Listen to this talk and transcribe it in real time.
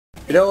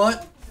You know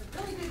what?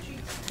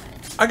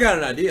 I got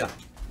an idea.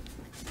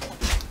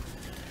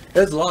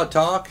 There's a lot of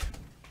talk.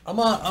 I'm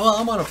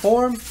on a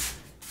forum,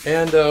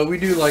 and we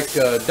do like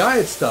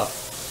diet stuff.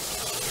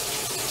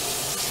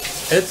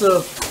 It's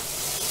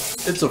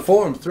a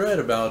forum thread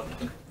about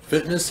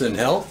fitness and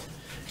health,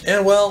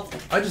 and well,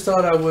 I just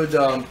thought I would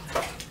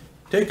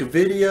take a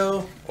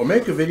video or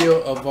make a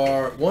video of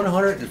our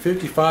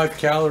 155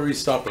 calorie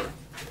supper.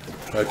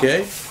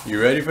 Okay,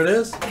 you ready for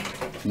this?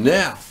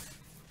 Now,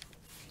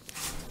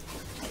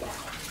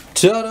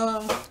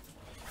 ta-da!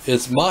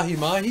 It's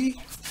mahi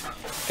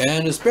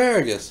and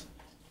asparagus,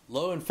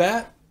 low in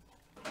fat,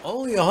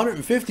 only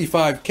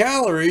 155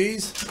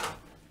 calories,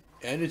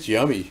 and it's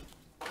yummy.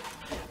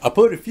 I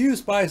put a few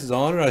spices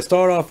on it. I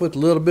start off with a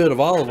little bit of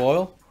olive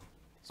oil,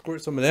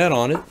 squirt some of that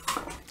on it,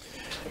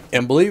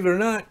 and believe it or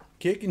not,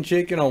 kicking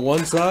chicken on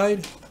one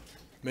side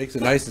makes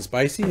it nice and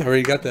spicy. I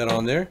already got that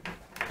on there.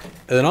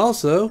 And then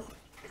also,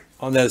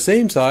 on that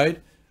same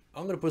side,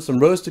 I'm going to put some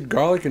roasted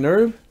garlic and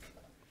herb.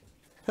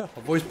 My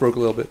voice broke a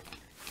little bit.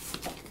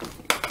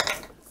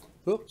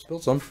 Oh,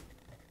 spilled some.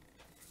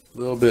 A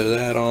little bit of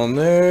that on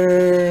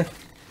there.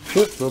 A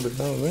little bit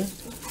down there.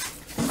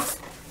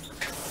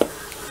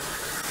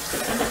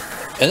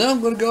 And then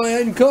I'm going to go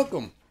ahead and cook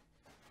them.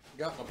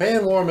 Got my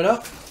pan warming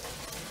up.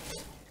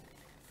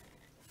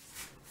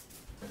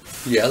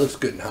 Yeah, it looks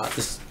good and hot.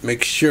 Just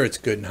make sure it's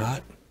good and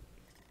hot.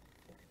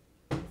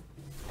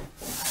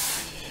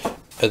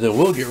 And then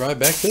we'll get right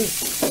back to it.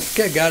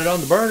 Okay, got it on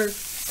the burner.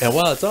 And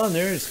while it's on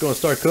there, it's going to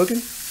start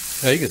cooking.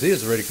 Now you can see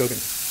it's already cooking.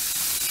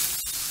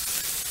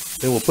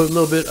 Then we'll put a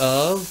little bit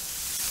of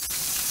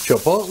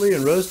chipotle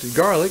and roasted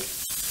garlic.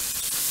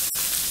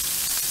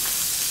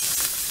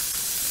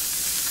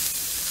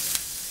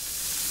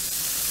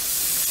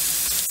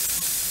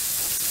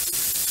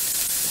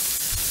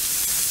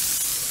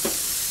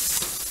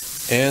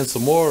 And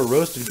some more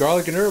roasted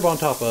garlic and herb on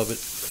top of it.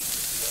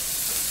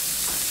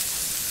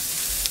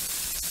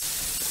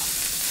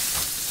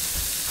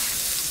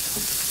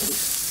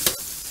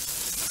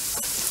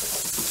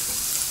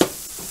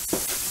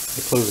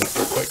 Close it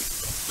real quick.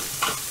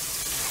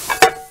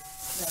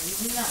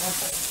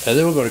 And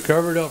then we're going to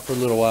cover it up for a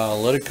little while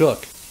and let it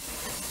cook.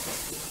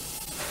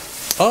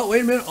 Oh,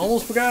 wait a minute,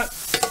 almost forgot.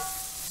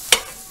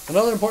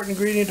 Another important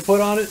ingredient to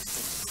put on it.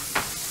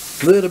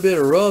 A little bit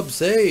of rubbed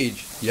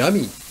sage.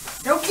 Yummy.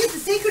 Don't get the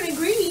secret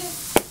ingredient.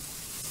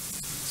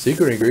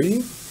 Secret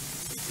ingredient?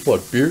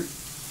 What, beer?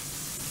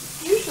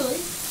 Usually.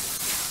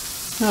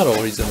 Not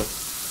always in it.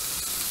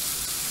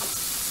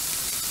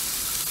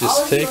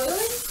 Just take...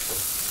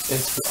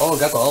 Oh,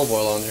 got the olive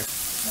oil on there. Okay.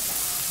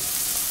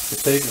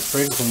 Just take and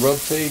sprinkle some rubbed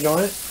sage on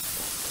it.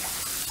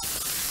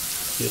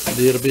 Just a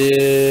little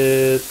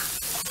bit.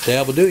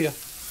 That will do ya.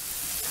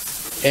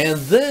 And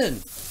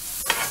then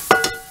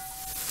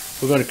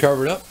we're going to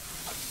cover it up.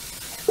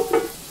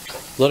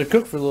 Let it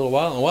cook for a little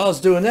while. And while it's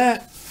doing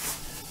that,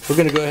 we're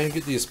going to go ahead and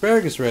get the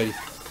asparagus ready.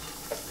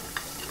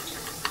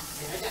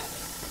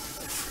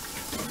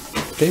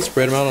 Okay,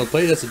 spread them out on the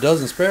plate. That's a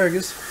dozen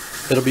asparagus.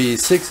 It'll be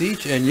 6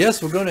 each, and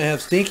yes, we're going to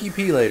have stinky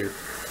pea later.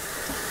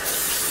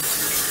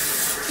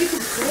 You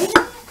can say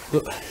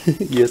that?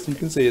 Yes, you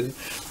can see it.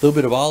 A little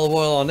bit of olive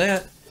oil on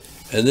that,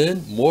 and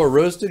then more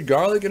roasted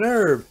garlic and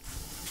herb.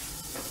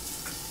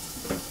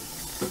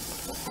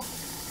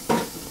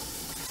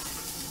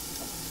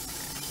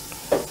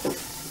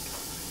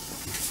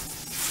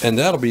 And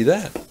that'll be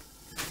that.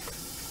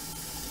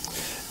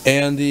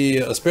 And the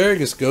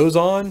asparagus goes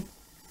on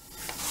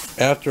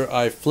after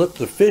I flip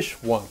the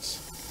fish once.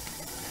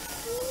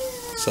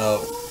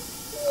 So,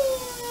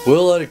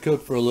 we'll let it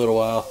cook for a little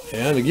while,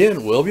 and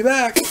again, we'll be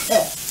back.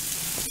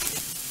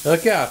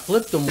 Okay, I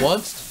flipped them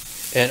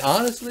once, and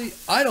honestly,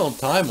 I don't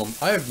time them.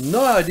 I have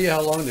no idea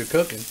how long they're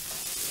cooking.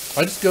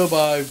 I just go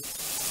by...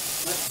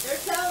 What they're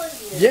telling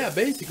you. Yeah,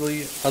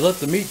 basically, I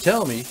let the meat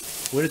tell me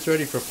when it's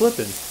ready for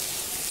flipping.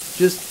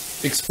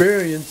 Just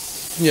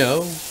experience, you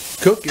know,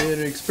 cook it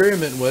and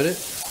experiment with it.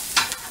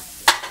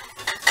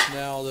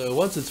 Now,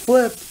 once it's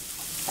flipped,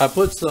 I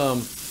put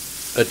some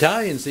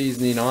Italian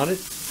seasoning on it,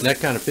 and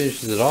that kind of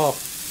finishes it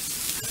off.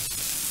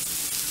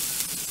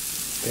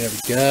 There we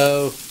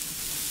go.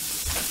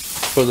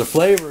 For the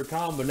flavor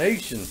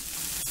combination.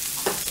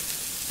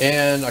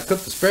 And I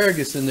cooked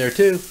asparagus in there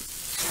too.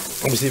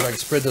 Let me see if I can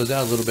spread those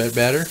out a little bit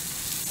better.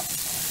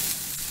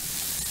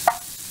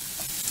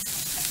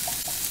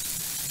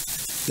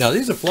 Now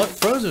these are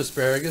frozen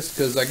asparagus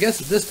because I guess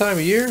at this time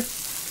of year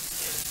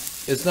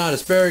it's not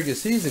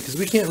asparagus season because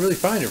we can't really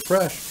find it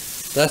fresh.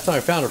 Last time I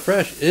found it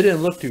fresh, it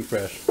didn't look too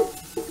fresh.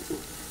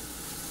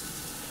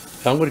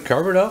 I'm going to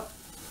cover it up.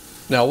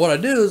 Now what I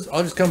do is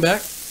I'll just come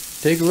back,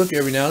 take a look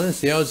every now and then,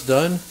 see how it's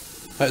done,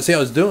 see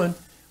how it's doing,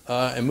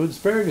 and move the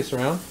asparagus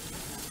around.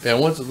 And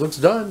once it looks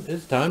done,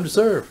 it's time to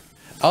serve.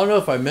 I don't know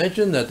if I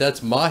mentioned that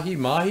that's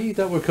mahi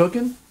that we're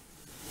cooking.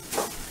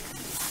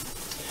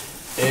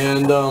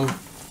 And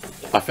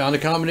I found a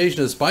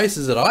combination of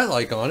spices that I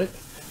like on it,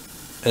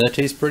 and that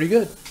tastes pretty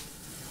good.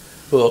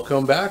 We'll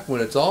come back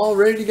when it's all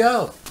ready to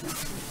go.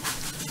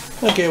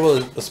 Okay, well,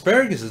 the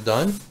asparagus is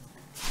done.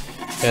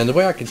 And the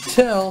way I can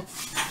tell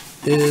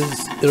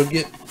is it'll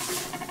get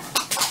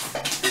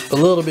a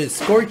little bit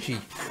scorchy,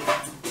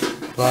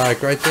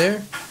 like right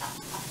there.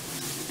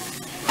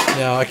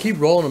 Now I keep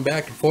rolling them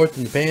back and forth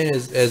in the pan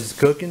as it's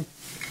cooking,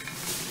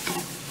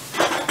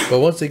 but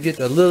once they get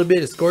a little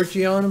bit of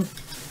scorchy on them,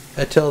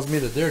 that tells me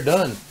that they're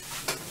done.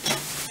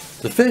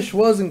 The fish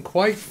wasn't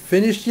quite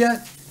finished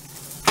yet,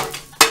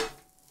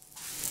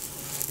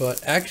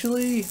 but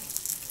actually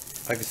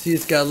I can see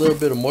it's got a little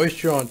bit of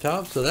moisture on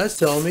top, so that's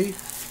telling me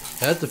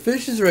that the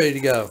fish is ready to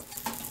go.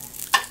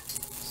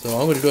 So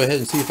I'm going to go ahead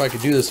and see if I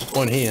can do this with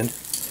one hand.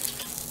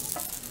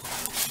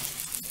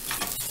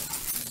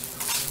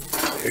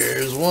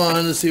 Here's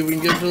one. Let's see if we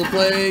can get to the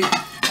plate.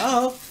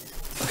 Uh-oh.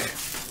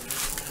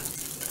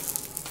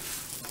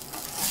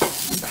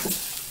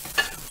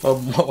 Oh,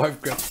 my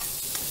wife grabbed.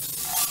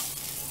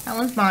 That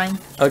one's mine.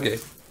 Okay.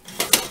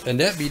 And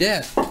that be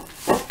that.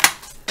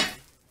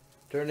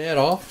 Turn that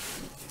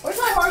off. Where's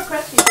my hard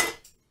crusty?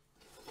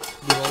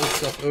 Do all this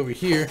stuff over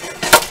here.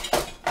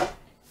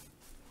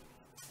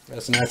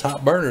 That's a nice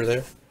hot burner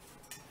there.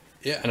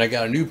 Yeah, and I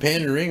got a new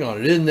pan and ring on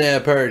it. Isn't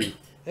that pretty?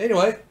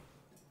 Anyway,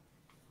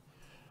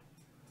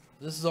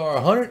 this is our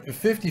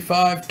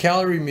 155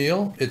 calorie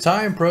meal. It's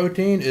high in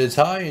protein, it's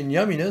high in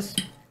yumminess,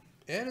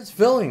 and it's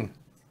filling.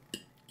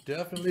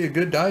 Definitely a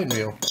good diet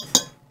meal.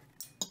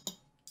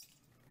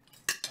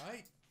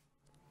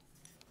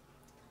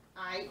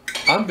 Alright.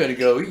 I'm gonna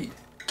go eat.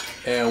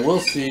 And we'll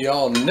see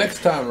y'all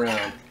next time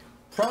around.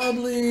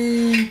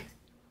 Probably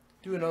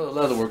do another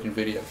leatherworking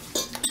video.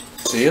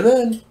 See you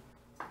then.